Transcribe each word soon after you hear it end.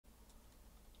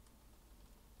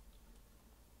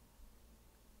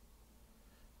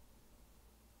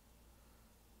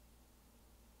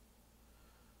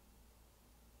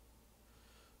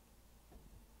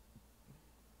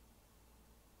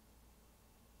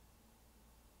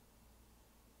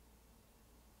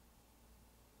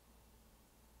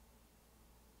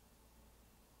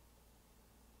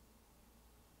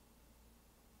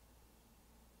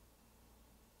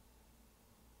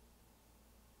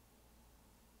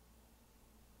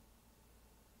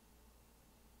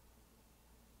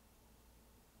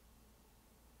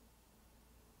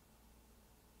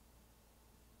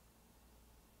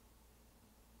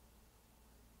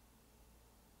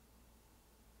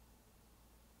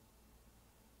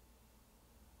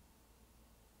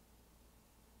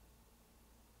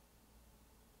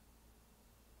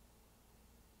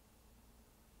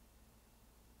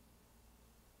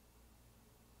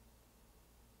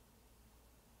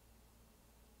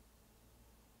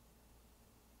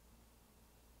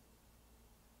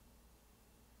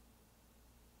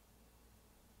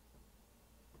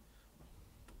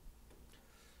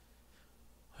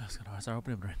it's gonna start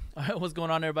opening brain. All right, what's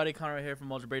going on, everybody? Connor right here from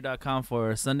Mojobreak.com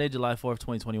for Sunday, July 4th,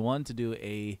 2021, to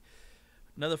do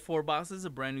another 4 boxes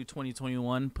of brand new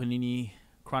 2021 Panini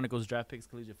Chronicles Draft Picks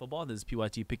Collegiate Football. This is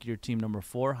PYT Pick Your Team number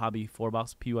 4, Hobby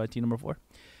 4-box PYT number 4.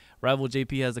 Rival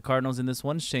JP has the Cardinals in this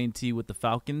one. Shane T with the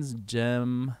Falcons.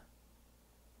 Gem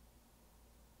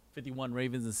 51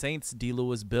 Ravens and Saints. D.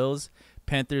 Lewis Bills.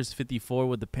 Panthers 54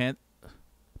 with the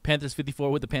Panthers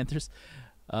 54 with the Panthers.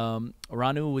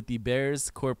 Ranu with the Bears.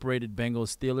 Corporated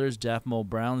Bengals Steelers. Jaffmo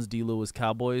Browns. D. Lewis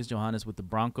Cowboys. Johannes with the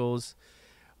Broncos.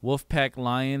 Wolfpack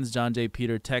Lions. John J.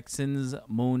 Peter Texans.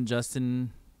 Moon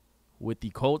Justin with the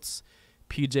Colts.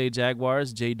 PJ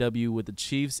Jaguars. JW with the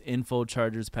Chiefs. Info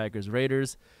Chargers Packers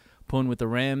Raiders. Poon with the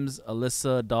Rams.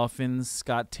 Alyssa Dolphins.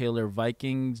 Scott Taylor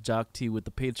Vikings. Jock T with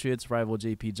the Patriots. Rival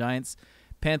JP Giants.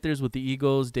 Panthers with the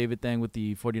Eagles. David Thang with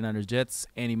the 49ers Jets.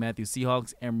 Andy Matthews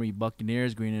Seahawks. Emery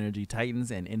Buccaneers. Green Energy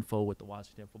Titans. And Info with the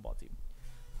Washington Football Team.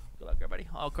 Good luck, everybody.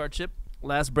 All card chip.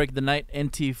 Last break of the night.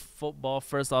 NT Football.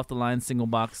 First off the line. Single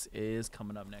box is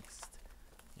coming up next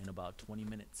in about 20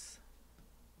 minutes.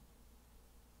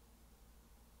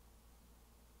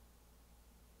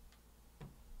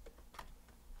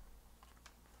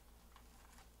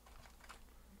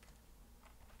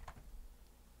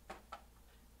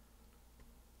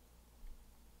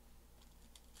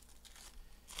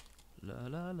 La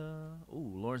la la.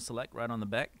 Ooh, Lawrence Select right on the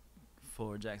back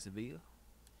for Jacksonville.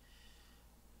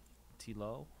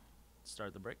 T-Low.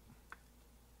 Start the break.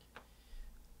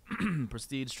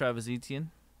 Prestige Travis Etienne.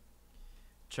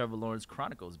 Trevor Lawrence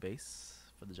Chronicles base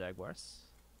for the Jaguars.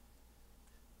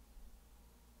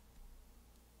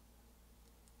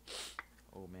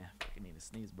 Oh man, I need to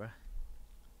sneeze, bruh.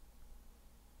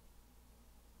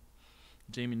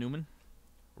 Jamie Newman.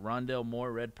 Rondell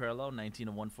Moore, red parallel, 19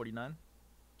 of 149.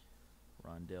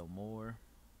 Rondell Moore.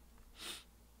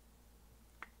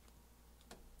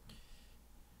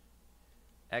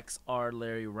 XR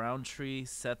Larry Roundtree.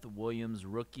 Seth Williams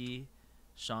rookie.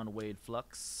 Sean Wade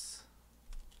Flux.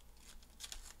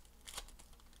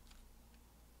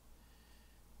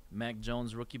 Mac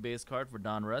Jones rookie base card for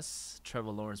Don Russ.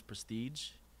 Trevor Lawrence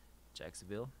Prestige.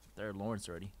 Jacksonville. Third Lawrence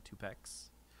already. 2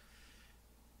 packs.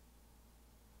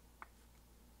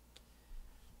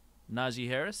 Najee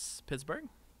Harris, Pittsburgh.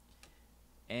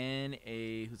 And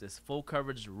a, who's this? Full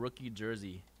coverage rookie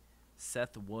jersey.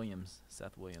 Seth Williams.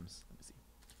 Seth Williams. Let me see.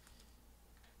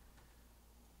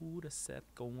 Who does Seth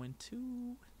going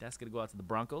to? That's going to go out to the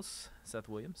Broncos. Seth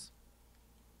Williams.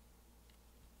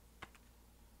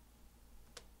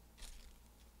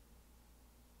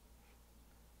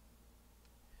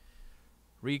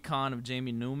 Recon of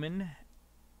Jamie Newman.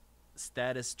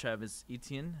 Status Travis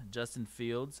Etienne. Justin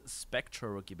Fields. Spectra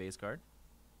rookie base card.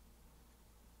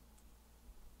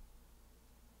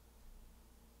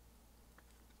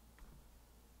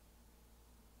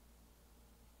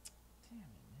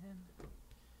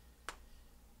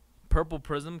 Purple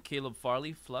Prism, Caleb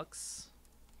Farley, Flux.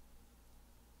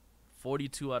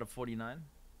 42 out of 49.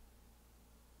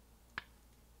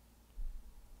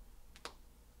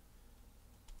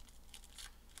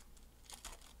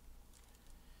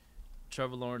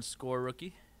 Trevor Lawrence score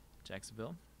rookie,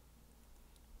 Jacksonville.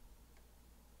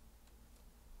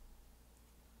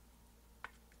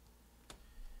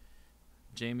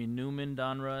 Jamie Newman,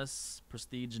 Donruss,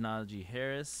 Prestige Najee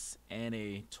Harris, and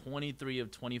a 23 of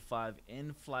 25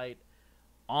 in-flight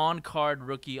on-card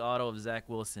rookie auto of Zach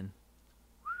Wilson.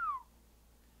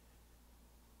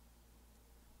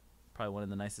 Probably one of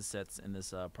the nicest sets in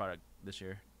this product this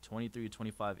year. 23 of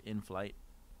 25 in-flight.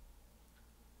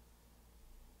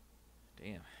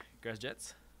 Damn. Congrats,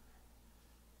 Jets.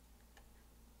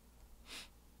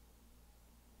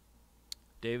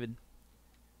 David.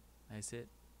 Nice hit.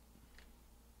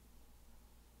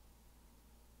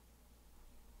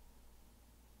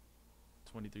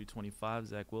 $23.25,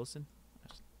 Zach Wilson.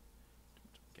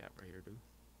 Gap right here, dude.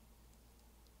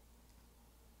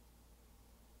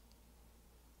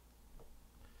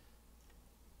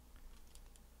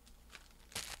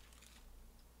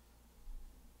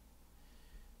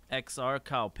 XR,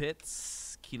 Kyle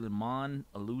Pitts. Keelan Mond,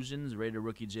 Illusions. Raider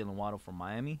rookie Jalen Waddle from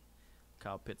Miami.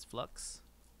 Kyle Pitts, Flux.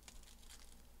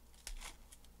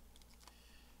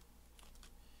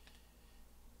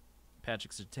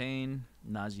 Patrick Surtain,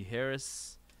 Najee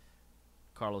Harris,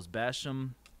 Carlos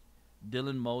Basham,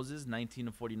 Dylan Moses, 19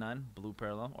 of 49, blue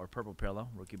parallel or purple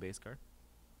parallel, rookie base card.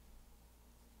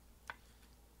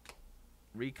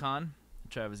 Recon,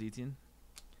 Travis Etienne,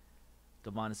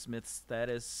 Devon Smith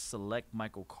status, select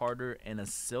Michael Carter, and a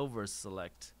silver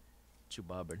select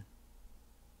Chuba Hubbard.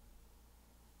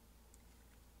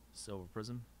 Silver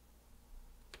Prism.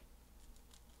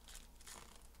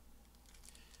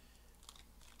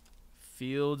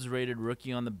 Fields rated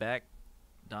rookie on the back.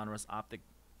 Donruss Optic.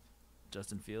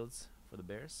 Justin Fields for the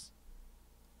Bears.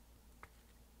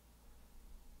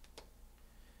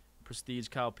 Prestige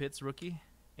Kyle Pitts rookie.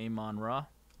 Amon Ra.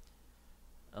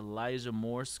 Elijah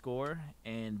Moore score.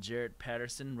 And Jarrett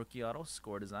Patterson rookie auto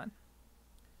score design.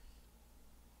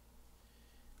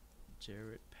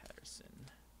 Jarrett Patterson.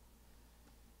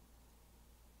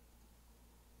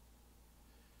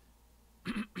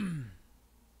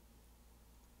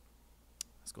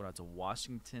 Let's go down to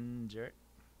Washington, Jarrett.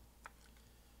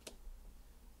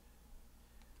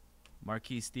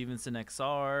 Marquise Stevenson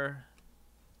XR,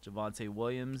 Javonte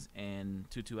Williams, and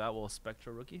Tutu Atwell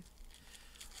Spectra rookie.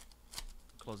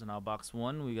 Closing out box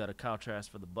 1, we got a Kyle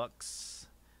Trask for the Bucks,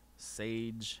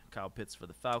 Sage, Kyle Pitts for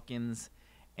the Falcons,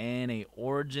 and a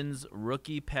Origins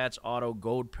rookie patch auto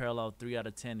gold parallel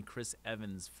 3/10 Chris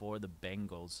Evans for the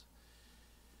Bengals.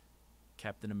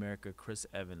 Captain America Chris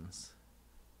Evans.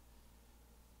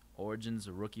 Origins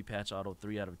rookie patch auto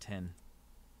 3/10.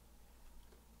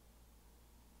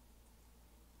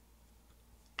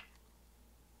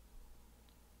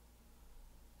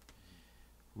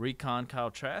 Recon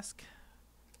Kyle Trask.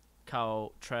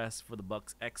 Kyle Trask for the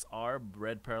Bucks XR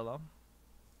red parallel.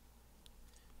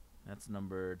 That's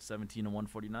numbered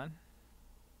 17/149.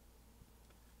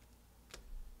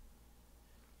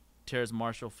 Terrace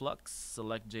Marshall Flux.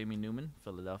 Select Jamie Newman,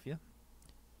 Philadelphia.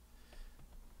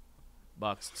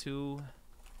 Box 2.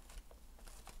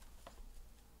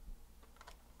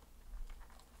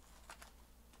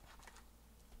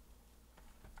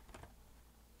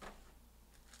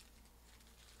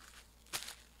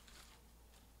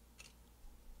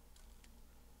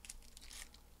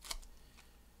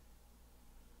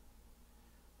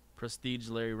 Prestige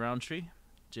Larry Roundtree,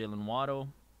 Jalen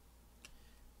Waddle,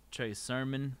 Trey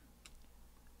Sermon,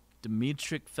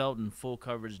 Demetric Felton full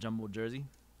coverage jumbo jersey,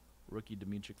 rookie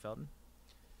Demetric Felton.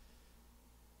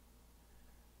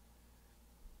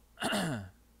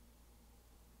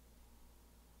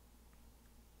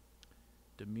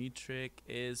 Demetric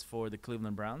is for the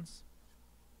Cleveland Browns.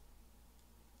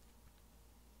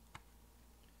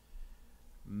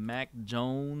 Mac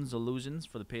Jones Illusions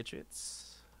for the Patriots.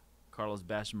 Carlos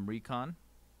Basham Recon,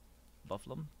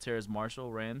 Buffalo. Terrace Marshall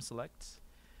Rams Select.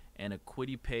 And a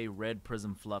Quiddy Pay Red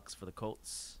Prism Flux for the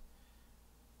Colts.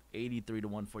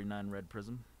 83/149 Red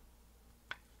Prism.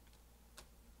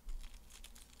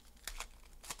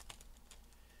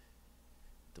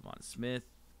 Devon Smith,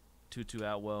 Tutu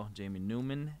Atwell, Jamie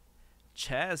Newman,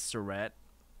 Chaz Surratt,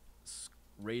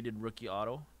 rated rookie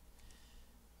auto.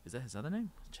 Is that his other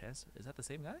name? Chaz? Is that the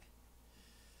same guy?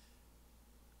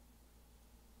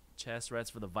 Chaz Surratt's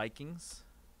for the Vikings.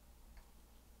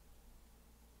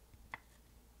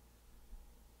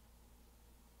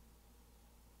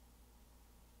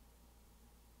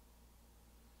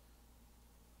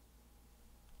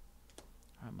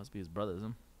 Alright, must be his brothers,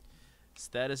 huh?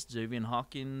 Status Javian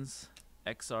Hawkins,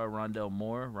 XR Rondell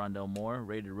Moore,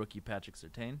 rated rookie Patrick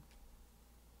Surtain.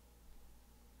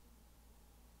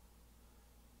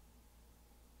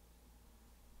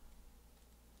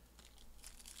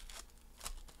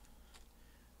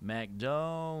 Mac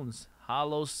Jones,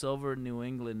 hollow silver New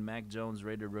England, Mac Jones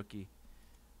rated rookie.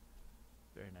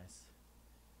 Very nice.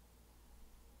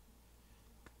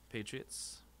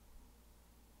 Patriots,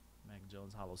 Mac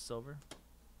Jones hollow silver.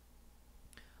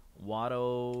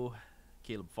 Watto,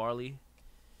 Caleb Farley,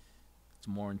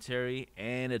 Tamorrin Terry,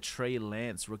 and a Trey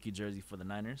Lance rookie jersey for the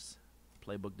Niners.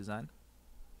 Playbook design.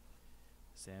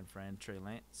 San Fran Trey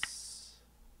Lance.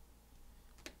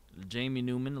 Jamie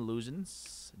Newman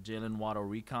Illusions, Jalen Waddle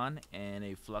Recon, and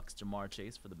a Flux Jamar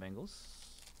Chase for the Bengals.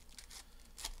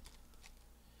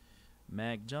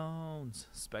 Mac Jones,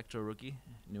 Spectra rookie,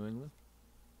 New England.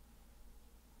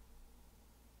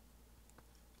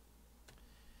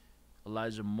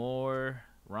 Elijah Moore,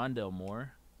 Rondell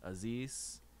Moore,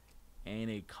 Aziz,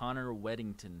 and a Connor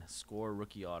Weddington score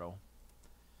rookie auto.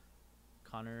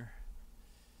 Connor.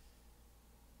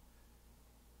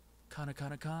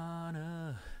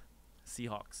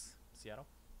 Seahawks, Seattle.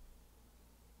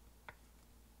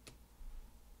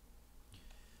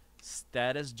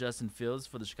 Status Justin Fields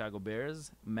for the Chicago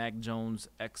Bears, Mac Jones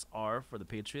XR for the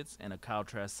Patriots, and a Kyle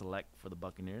Trask Select for the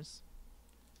Buccaneers.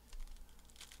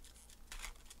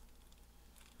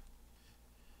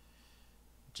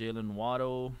 Jalen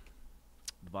Waddle,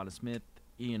 Devon Smith,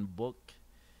 Ian Book,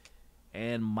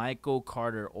 and Michael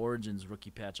Carter Origins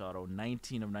rookie patch auto,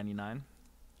 19/99.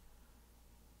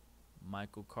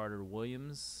 Michael Carter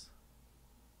Williams.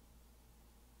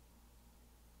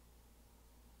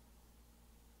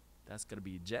 That's going to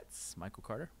be Jets, Michael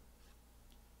Carter.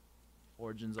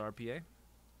 Origins RPA.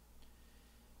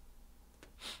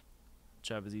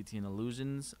 Travis Etienne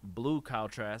Illusions. Blue Kyle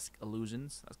Trask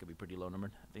Illusions. That's going to be pretty low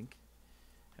numbered, I think.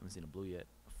 Haven't seen a blue yet.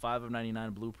 5 of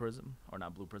 99 blue prism. Or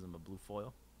not blue prism, but blue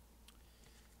foil.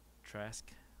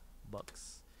 Trask.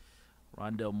 Bucks.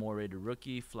 Rondell Moore rated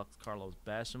rookie. Flux Carlos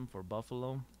Basham for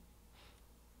Buffalo.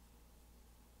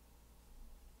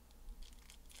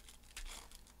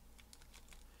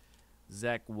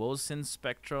 Zach Wilson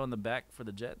Spectra on the back for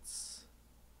the Jets.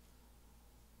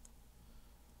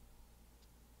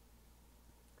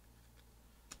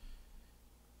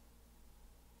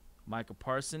 Micah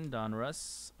Parson, Don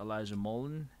Russ, Elijah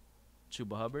Molin,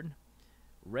 Chuba Hubbard.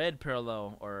 Red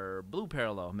parallel or blue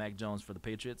parallel, Mac Jones for the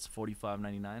Patriots,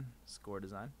 45.99. Score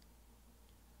design.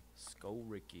 Sko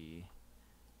Ricky,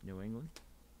 New England.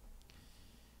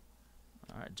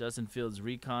 All right, Justin Fields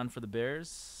recon for the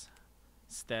Bears.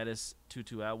 Status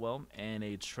Tutu Atwell and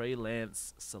a Trey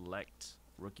Lance select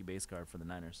rookie base card for the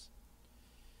Niners.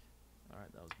 All right,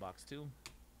 that was box 2.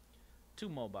 2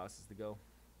 more boxes to go.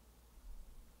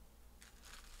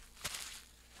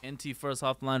 NT first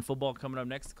off the line football coming up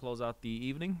next to close out the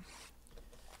evening.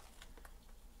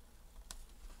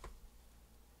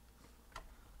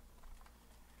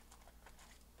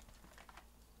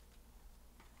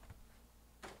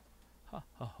 Ha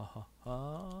ha ha ha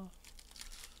ha.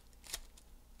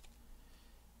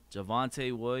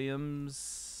 Javonte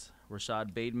Williams,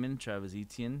 Rashad Bateman, Travis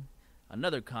Etienne,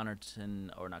 another Connor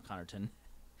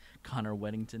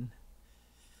Weddington.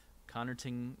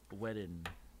 Connerton Wedden.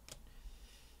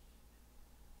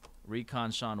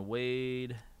 Recon Sean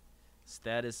Wade.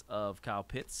 Status of Kyle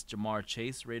Pitts. Jamar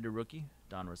Chase, Raider rookie.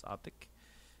 Donruss Optic.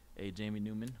 A Jamie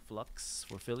Newman, Flux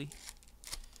for Philly.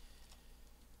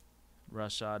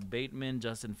 Rashad Bateman,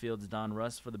 Justin Fields, Don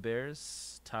Russ for the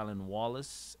Bears. Tylan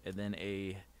Wallace. And then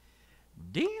a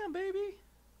damn baby.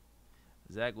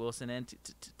 Zach Wilson and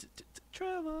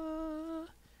Trevor.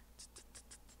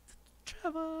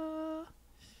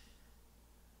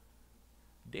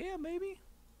 Damn baby.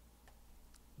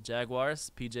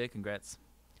 Jaguars, PJ, congrats.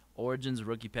 Origins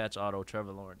rookie patch auto,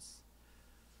 Trevor Lawrence.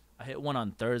 I hit one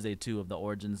on Thursday too of the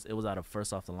Origins. It was out of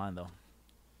first off the line though.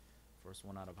 First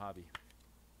one out of hobby.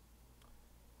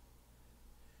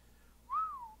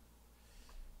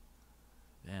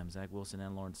 Damn, Zach Wilson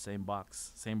and Lawrence, same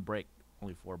box, same break,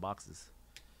 only 4 boxes.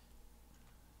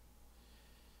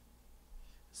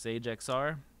 Sage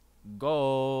XR,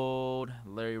 gold.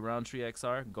 Larry Roundtree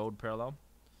XR, gold parallel.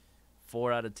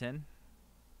 4 out of 10.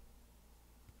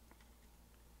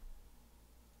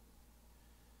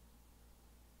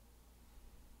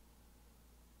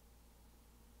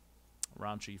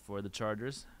 Roundtree for the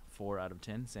Chargers, 4 out of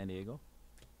 10, San Diego.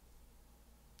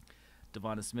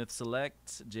 Devonta Smith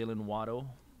select, Jalen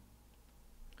Waddle,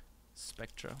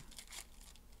 Spectra.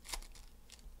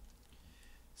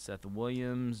 Seth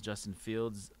Williams, Justin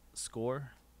Fields,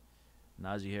 score.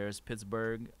 Najee Harris,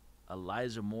 Pittsburgh.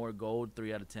 Elijah Moore, gold,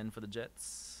 3 out of 10 for the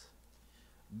Jets.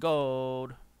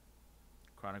 Gold.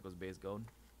 Chronicles base gold.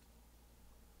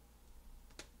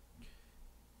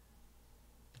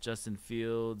 Justin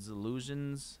Fields,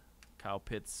 Illusions. Kyle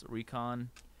Pitts, Recon.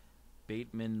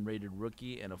 Bateman, rated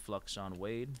rookie, and a Flux Sean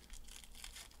Wade.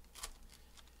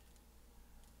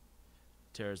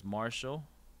 Terrace Marshall.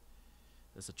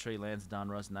 That's a Trey Lance, Don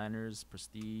Russ, Niners,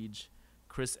 Prestige.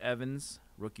 Chris Evans,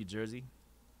 rookie jersey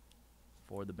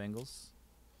for the Bengals.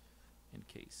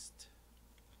 Encased.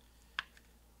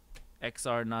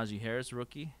 XR Najee Harris,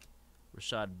 rookie.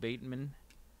 Rashad Bateman,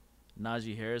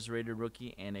 Najee Harris, rated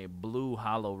rookie, and a blue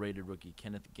hollow rated rookie,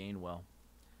 Kenneth Gainwell.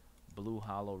 Blue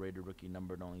hollow rated rookie,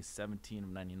 numbered only 17 of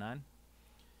 99.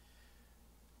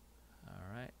 All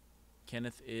right.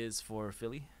 Kenneth is for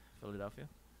Philadelphia.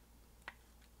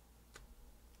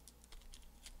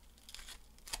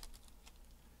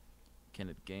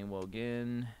 Kenneth Gainwell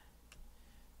again.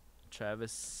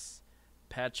 Travis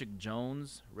Patrick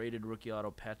Jones, rated rookie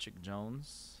auto Patrick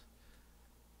Jones.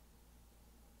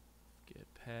 Get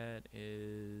Pat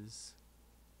is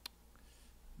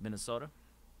Minnesota.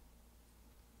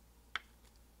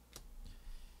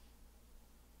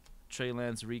 Trey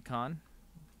Lance Recon.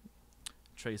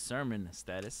 Trey Sermon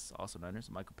status, also Niners.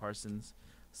 Michael Parsons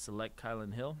select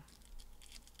Kylan Hill.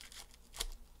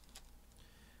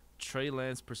 Trey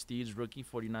Lance Prestige rookie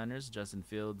 49ers. Justin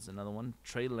Fields, another one.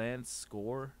 Trey Lance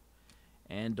score.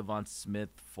 And Devonta Smith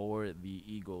for the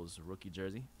Eagles rookie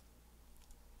jersey.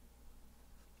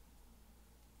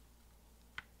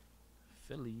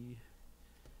 Philly.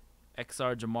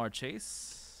 XR Jamar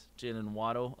Chase. Jalen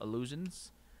Waddle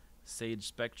Illusions. Sage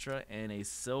Spectra, and a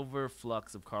silver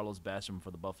flux of Carlos Basham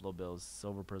for the Buffalo Bills.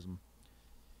 Silver prism.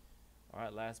 All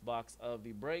right, last box of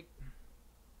the break.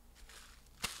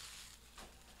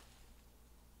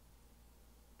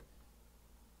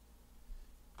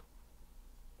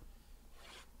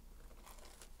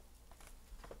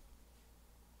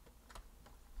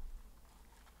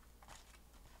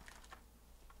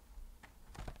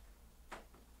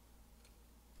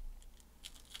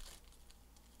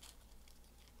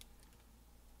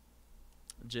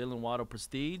 Jalen Waddle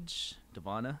Prestige,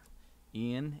 Devonna,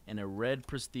 Ian, and a red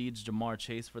Prestige Jamar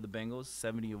Chase for the Bengals,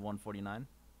 70 of 149.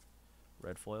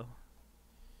 Red foil.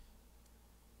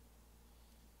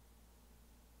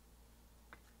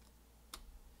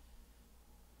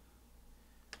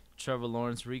 Trevor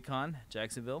Lawrence Recon,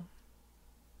 Jacksonville.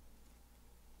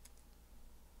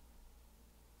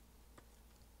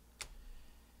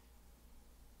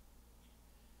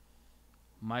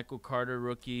 Michael Carter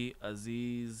rookie,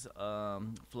 Aziz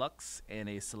Flux, and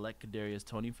a select Kadarius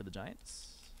Toney for the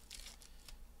Giants.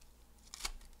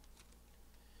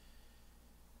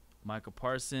 Michael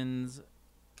Parsons,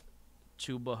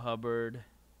 Chuba Hubbard,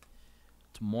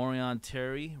 Tamorian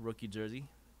Terry, rookie jersey.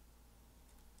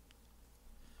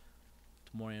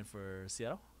 Tamorian for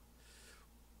Seattle.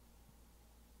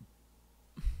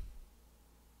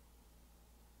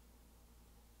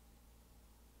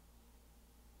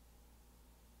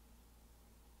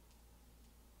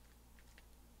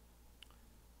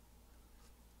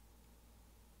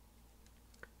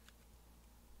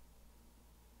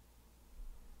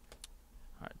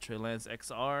 All right, Trey Lance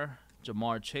XR,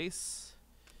 Jamar Chase,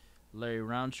 Larry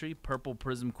Roundtree, purple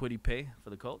prism Quiddy Pay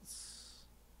for the Colts.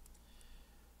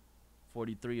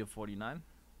 43 of 49.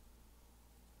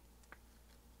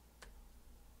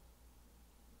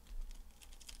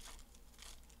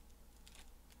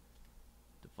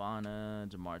 Devonna,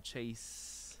 Jamar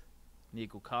Chase,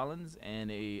 Nico Collins,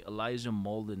 and a Elijah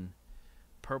Molden,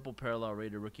 purple parallel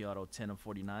rated rookie auto, 10 of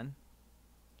 49.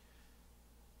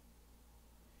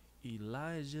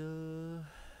 Elijah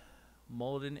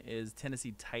Molden is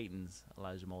Tennessee Titans.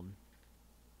 Elijah Molden,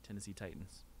 Tennessee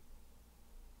Titans.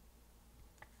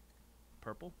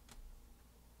 Purple.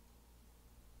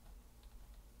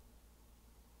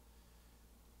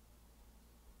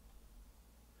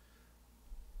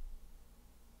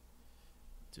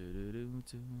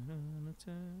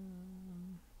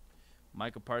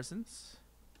 Michael Parsons.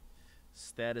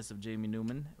 Status of Jamie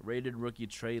Newman. Rated rookie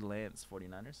Trey Lance,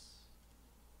 49ers.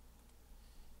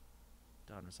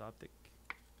 Donruss Optic.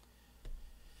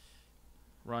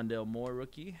 Rondell Moore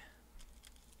rookie.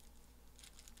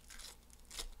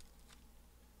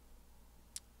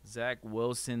 Zach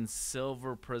Wilson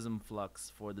silver prism flux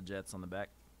for the Jets on the back.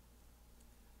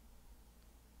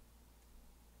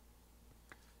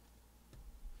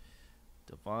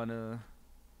 Devonna,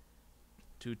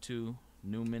 Tutu,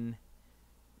 Newman,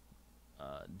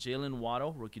 Jalen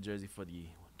Waddle rookie jersey for the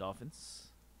Dolphins.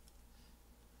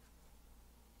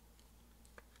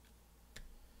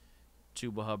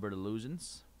 Chuba Hubbard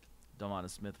Illusions, Devonta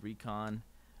Smith Recon,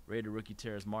 Raider rookie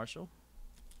Terrace Marshall.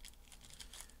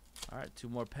 All right, 2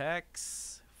 more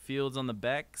packs. Fields on the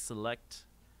back. Select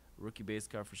rookie base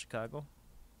card for Chicago.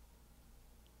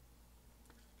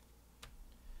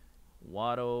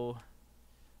 Waddle,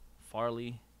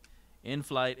 Farley, in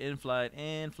flight.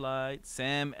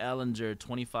 Sam Ellinger,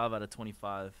 25 out of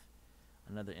 25.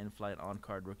 Another in-flight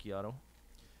on-card rookie auto.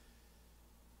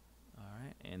 All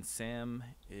right, and Sam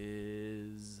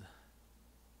is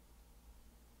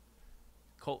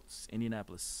Colts,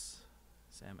 Indianapolis.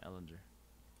 Sam Ellinger.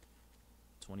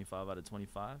 25 out of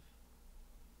 25.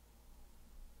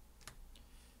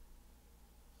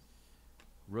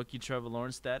 Rookie Trevor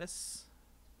Lawrence status.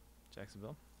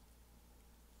 Jacksonville.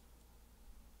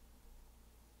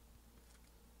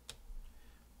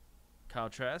 Kyle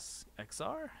Trask,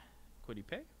 XR. Quiddy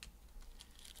Pay.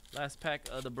 Last pack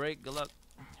of the break. Good luck.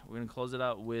 We're going to close it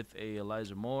out with a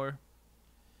Elijah Moore,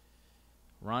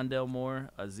 Rondell Moore,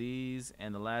 Aziz,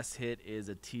 and the last hit is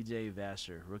a TJ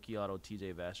Vasher. Rookie auto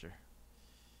TJ Vasher.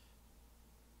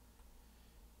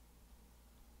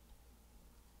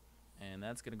 And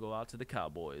that's going to go out to the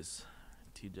Cowboys.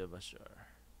 TJ Vasher.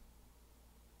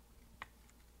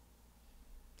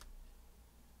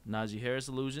 Najee Harris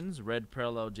Illusions. Red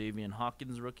parallel Javian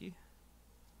Hawkins rookie.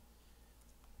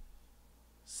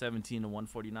 17 to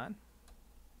 149.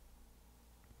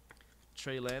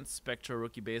 Trey Lance Spectra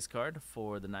rookie base card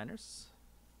for the Niners.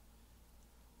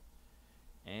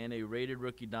 And a rated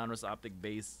rookie Donruss Optic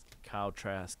base Kyle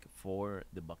Trask for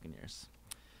the Buccaneers.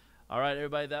 All right,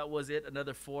 everybody, that was it.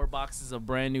 Another 4 boxes of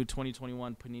brand new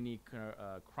 2021 Panini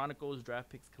Chronicles Draft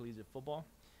Picks Collegiate Football.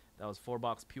 That was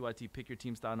 4-box PYT Pick Your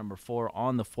Team style number 4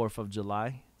 on the 4th of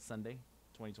July, Sunday,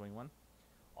 2021.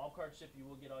 All card ship, you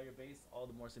will get all your base. All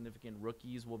the more significant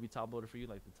rookies will be top loaded for you,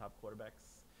 like the top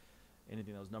quarterbacks.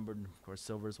 Anything that was numbered, and of course,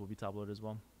 silvers will be top loaded as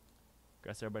well.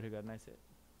 Congrats to everybody who got a nice hit.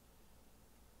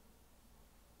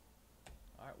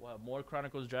 All right, we'll have more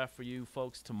Chronicles draft for you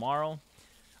folks tomorrow.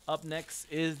 Up next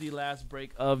is the last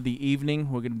break of the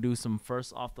evening. We're going to do some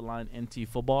first off the line NT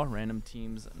football, random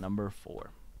teams number 4.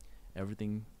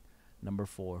 Everything number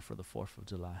 4 for the 4th of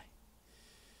July.